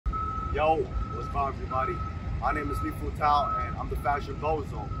Yo, what's up everybody? My name is Lee Futao and I'm the Fashion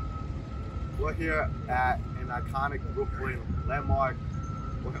Bozo. We're here at an iconic Brooklyn landmark.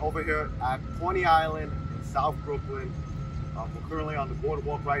 We're over here at Coney Island in South Brooklyn. We're currently on the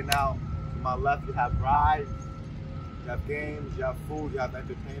boardwalk right now. To my left you have rides, you have games, you have food, you have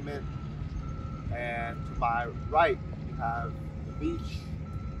entertainment. And to my right you have the beach,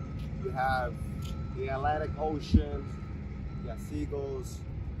 you have the Atlantic Ocean, you have seagulls.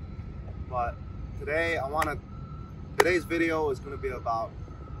 But today's video is going to be about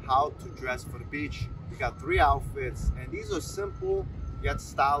how to dress for the beach. We got 3 outfits, and these are simple yet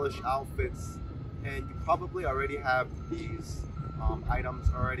stylish outfits, and you probably already have these items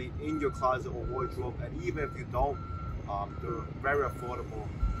already in your closet or wardrobe, and even if you don't, they're very affordable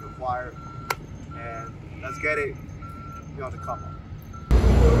to acquire. And let's get it on the come up.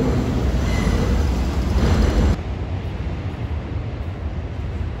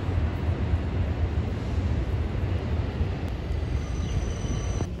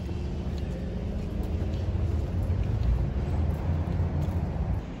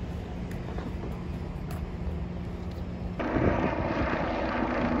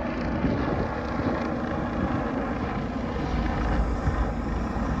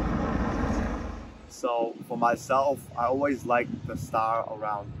 So for myself, I always like the style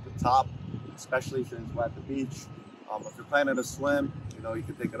around the top, especially since we're at the beach. If you're planning to swim, you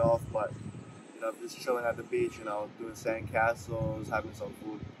can take it off, but if you're just chilling at the beach, doing sand castles, having some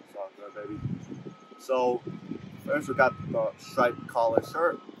food, it's all good, baby. So first we got the striped collar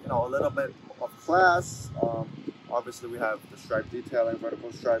shirt, a little bit of class. Obviously we have the stripe detailing,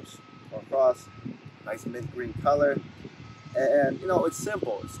 vertical stripes across, nice mint green color, and it's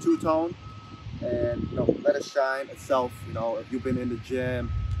simple, it's two-tone. And let it shine itself. If you've been in the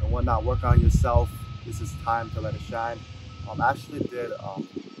gym and whatnot, work on yourself, this is time to let it shine. I actually did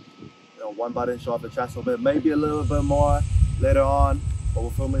one button show off the chest a little bit, maybe a little bit more later on, but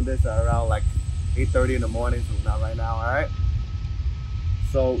we're filming this at around like 8:30 in the morning, so not right now. All right,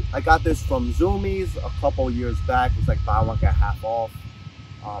 so I got this from Zumiez a couple years back. It's like buy one get half off.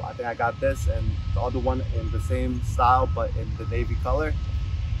 I think I got this and the other one in the same style but in the navy color.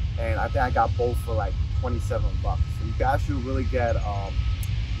 And I think I got both for like 27 bucks. So you can actually really get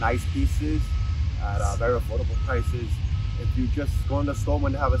nice pieces at very affordable prices if you just go in the store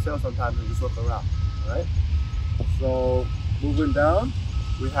when they have a sale sometimes and just look around. All right. So moving down,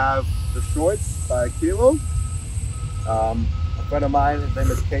 we have the shorts by AKHiELO. A friend of mine, his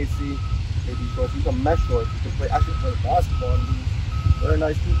name is Casey. Maybe shorts. These are mesh shorts. You can actually play basketball in these. Very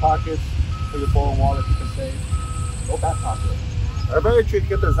nice 2 pockets for your phone, wallet. You can save. No back pocket. They're very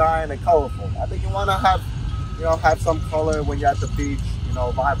intricate design and colorful. I think you want to have, have some color when you're at the beach,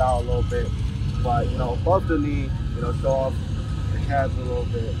 vibe out a little bit. But, above the knee, show off your calves a little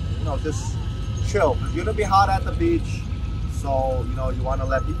bit. Just chill. You're going to be hot at the beach. So, you want to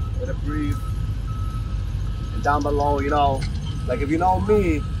let it breathe. And down below, like if you know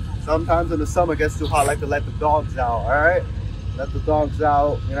me, sometimes in the summer it gets too hot. I like to let the dogs out, all right? Let the dogs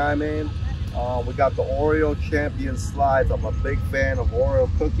out, you know what I mean? We got the Oreo Champion slides. I'm a big fan of Oreo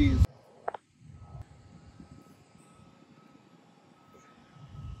cookies.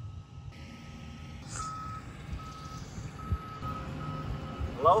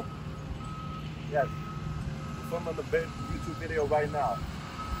 Hello? Yes. We're filming the YouTube video right now.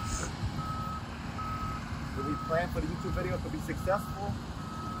 Do we plan for the YouTube video to be successful?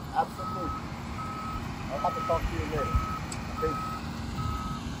 Absolutely. I'll have to talk to you later. Thank you.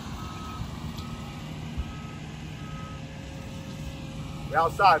 We're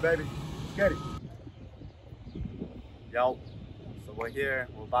outside, baby. Let's get it. Yo, so we're here.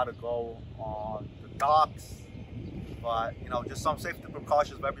 We're about to go on the docks. But, just some safety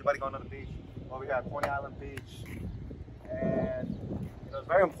precautions for everybody going on the beach. Over here at Coney Island Beach. And, it's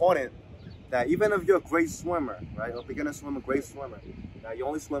very important that even if you're a great swimmer, right, a beginner swimmer, great swimmer, that you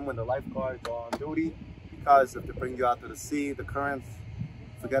only swim when the lifeguards are on duty, because if they bring you out to the sea, the currents,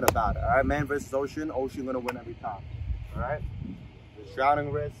 forget about it. All right, man versus ocean, ocean gonna win every time. All right.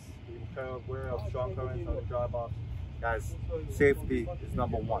 Drowning risk, you can aware of strong currents on the dry box. Guys, safety is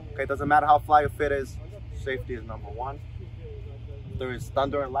number 1. Okay, doesn't matter how fly your fit is, safety is number 1. If there is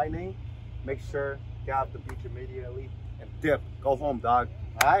thunder and lightning, make sure get off the beach immediately and dip. Go home, dog.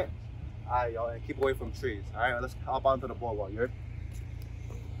 Alright? Alright, y'all, and keep away from trees. Alright, let's hop onto the boardwalk, you heard?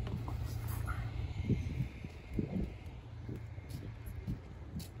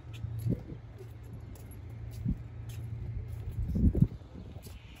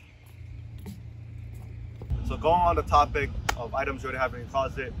 So going on the topic of items you already have in your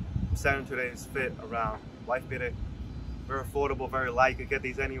closet, I'm centering today's fit around wife beater, very affordable, very light. You can get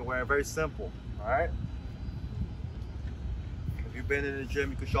these anywhere, very simple, all right? If you've been in the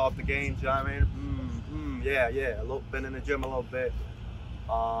gym, you can show off the gains, you know what I mean? Yeah, been in the gym a little bit.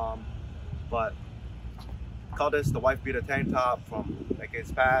 But call this the wife beater tank top from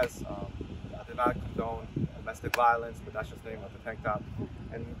decades past. I did not condone domestic violence, but that's just the name of the tank top.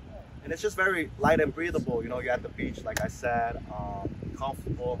 And it's just very light and breathable. You know, you're at the beach, like I said,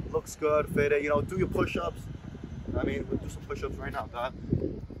 comfortable, looks good, fitted. You know, do your push-ups. I mean, we'll do some push-ups right now, dog.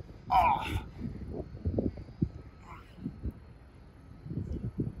 Oh.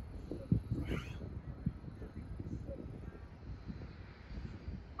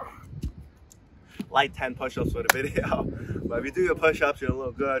 Light 10 push-ups for the video. But if you do your push-ups, you'll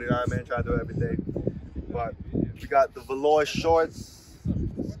look good, you know what I mean? Try to do it every day. But we got the Velour shorts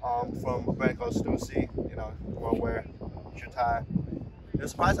from a brand called STUSSY. You know, you want to wear, you should tie. And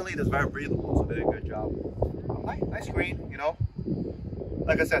surprisingly, it's very breathable, so they did a good job. Nice green, you know.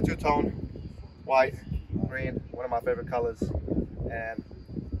 Like I said, two-tone, white, green, one of my favorite colors. And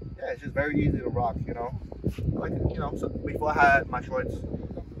yeah, it's just very easy to rock, you know. Like, you know, so before I had my shorts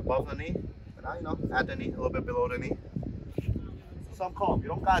above the knee, but now, you know, at the knee, a little bit below the knee. So I'm calm. You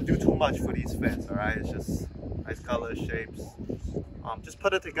don't gotta do too much for these fits, all right? It's just nice colors, shapes. Just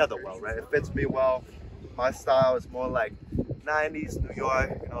put it together well, right? It fits me well. My style is more like 90s New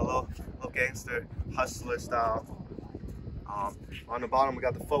York, you know, a little gangster, hustler style. On the bottom, we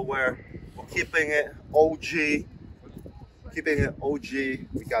got the footwear. We're keeping it OG.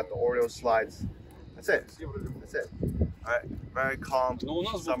 We got the Oreo slides. That's it. That's it. All right, very calm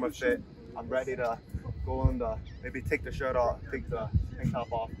summer fit. I'm ready to go in the, maybe take the shirt off, take the tank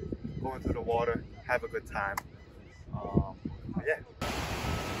top off, go into the water, have a good time. Yeah.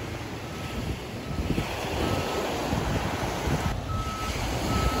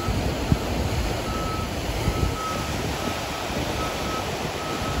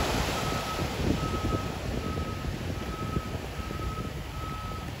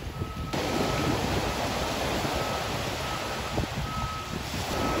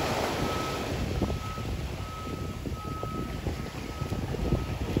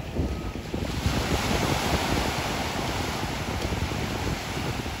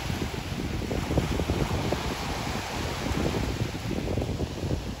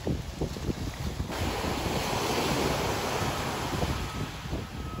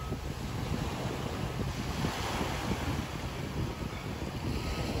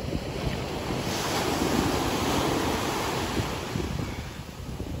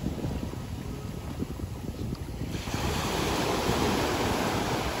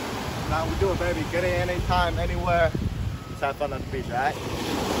 How we do it, baby. Get it anytime, anywhere. Just have fun on the beach, alright?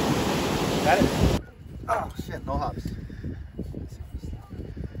 Got it? Oh shit, no hops.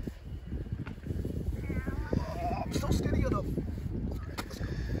 Oh, I'm so skinny enough.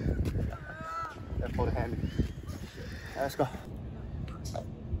 Let's hold a hand. Let's go.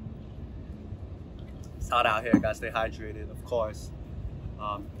 It's hot out here, gotta stay hydrated, of course.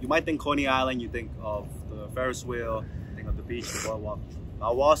 You might think Coney Island, you think of the Ferris wheel, think of the beach, the boardwalk. I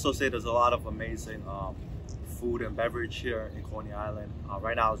will also say there's a lot of amazing food and beverage here in Coney Island.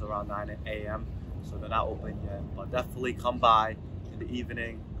 Right now it's around 9 a.m. so they're not open yet, but definitely come by in the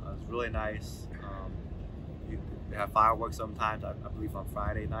evening. It's really nice. They have fireworks sometimes, I believe on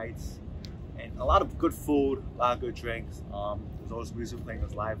Friday nights. And a lot of good food, a lot of good drinks. There's always music playing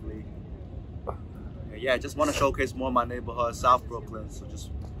that's lively. Yeah, just want to showcase more of my neighborhood, South Brooklyn, so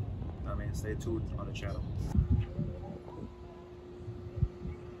just, I mean, stay tuned on the channel.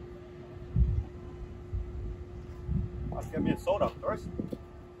 Get me a soda first.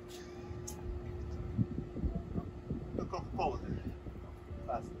 Coca-Cola.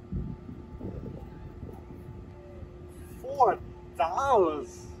 Fast. $4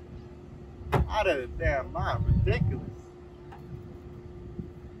 out of the damn mind. Ridiculous.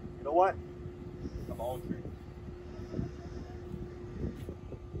 You know what? I'm my own drink.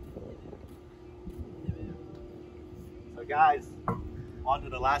 So guys, on to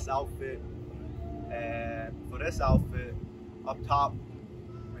the last outfit. And for this outfit, up top,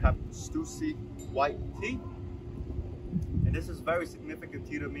 we have the STUSSY white tee. And this is very significant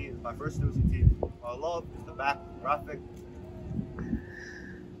tee to me. It's my first STUSSY tee. What I love is the back graphic.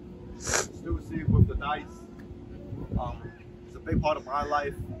 STUSSY with the dice. It's a big part of my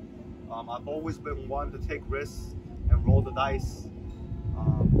life. I've always been one to take risks and roll the dice.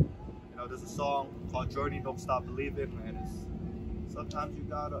 You know, there's a song called Journey, Don't Stop Believing, and it's sometimes you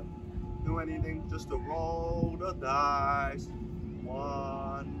gotta do anything just to roll the dice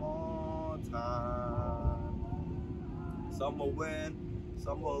one more time. Some will win,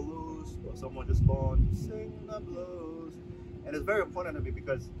 some will lose, but some will just born to sing the blues. And it's very important to me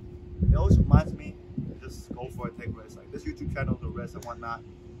because it always reminds me to just go for it, take risks. Like this YouTube channel, the risks and whatnot.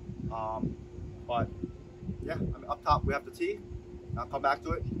 But yeah, I mean, up top we have the tee. I'll come back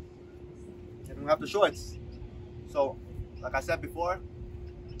to it. And we have the shorts. So, like I said before,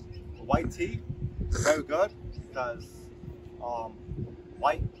 the white tee is very good because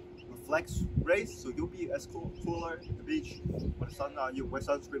white reflects rays, so you'll be as cooler at the beach with the sun on you. Wear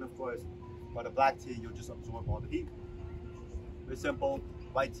sunscreen, of course, but a black tee, you'll just absorb all the heat. Very simple.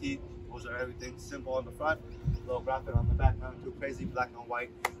 White tee, those are everything. Simple on the front, little graphic on the back, not too crazy. Black and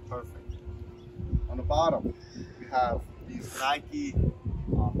white, perfect. On the bottom, we have these Nike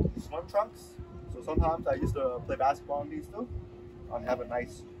swim trunks. So sometimes I used to play basketball in these too. Have a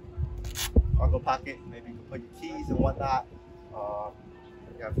nice cargo pocket. Maybe you can put your keys and whatnot.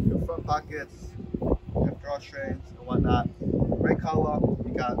 You have your front pockets, you have drawstrings and whatnot. Great color.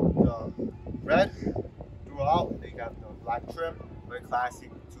 You got the red throughout, and then you got the black trim. Very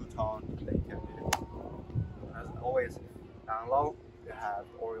classy, two-tone. That you can't beat it. As always, down low, you have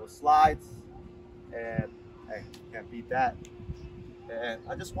Oreo slides, and hey, can't beat that. And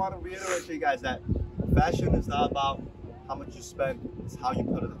I just want to reiterate to you guys that fashion is not about how much you spend, it's how you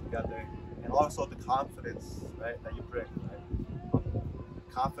put it together, and also the confidence, right, that you bring. Right?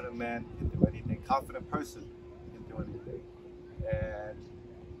 Confident man can do anything. Confident person can do anything. And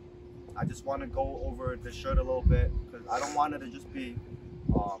I just want to go over the shirt a little bit because I don't want it to just be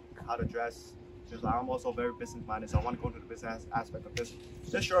how to dress. Because I'm also very business minded, so I want to go into the business aspect of this.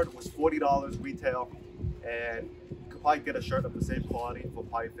 This shirt was $40 retail, and you could probably get a shirt of the same quality for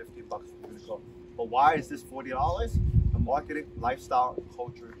probably $15 from Uniqlo. But why is this $40? The marketing, lifestyle,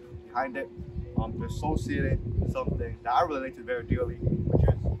 culture behind it. They're associated with something that I related very dearly, which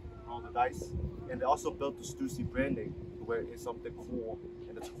is roll the dice. And they also built the STUSSY branding, where it's something cool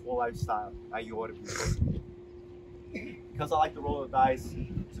and it's a cool lifestyle that you ought to be doing. Because I like to roll the dice,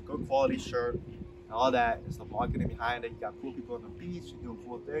 it's a good quality shirt and all that. It's the marketing behind it. You got cool people on the beach, you're doing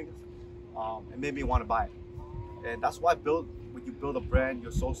cool things. It made me want to buy it. And that's why when you build a brand, you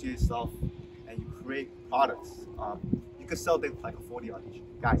associate stuff and you create products. You can sell things like a $40 each.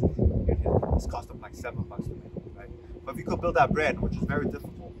 Guys, this cost them like $7 to make, right? But if you could build that brand, which is very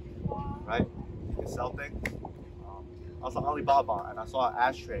difficult, right? You can sell things. I was on Alibaba and I saw an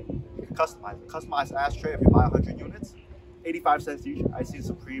ashtray. You can customize it. Customized ashtray if you buy 100 units, 85 cents each. I see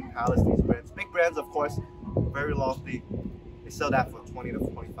Supreme, Palace, these brands. Big brands, of course, very lofty. They sell that for $20 to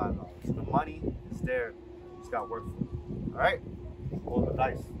 $25. The money is there. You just got to work for it. All right? Roll the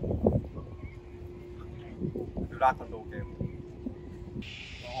dice. Do not condone gambling.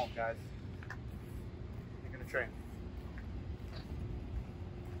 Go home, guys. Taking the train.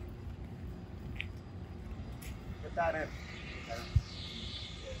 Get that in. Okay.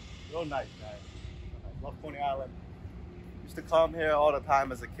 Real nice, guys. Love Coney Island. Used to come here all the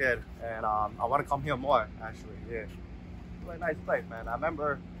time as a kid, and I want to come here more, actually. Yeah. Really nice place, man. I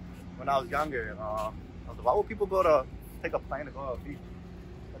remember when I was younger, and I was like, why would people take a plane to go to the beach?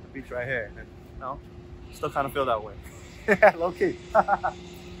 At the beach right here. And, you know, still kind of feel that way. Low key.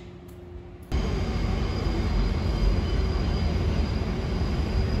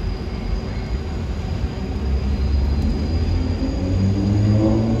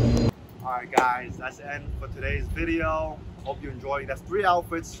 Alright guys, that's the end for today's video. Hope you enjoyed. That's 3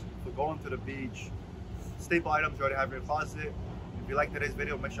 outfits for going to the beach. Staple items you already have in your closet. If you like today's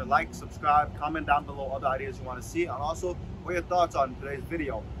video, make sure to like, subscribe, comment down below other ideas you want to see, and also what your thoughts on today's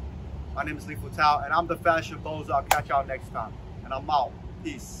video. My name is Lee Futao, and I'm the Fashion Bozo. I'll catch y'all next time. And I'm out.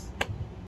 Peace.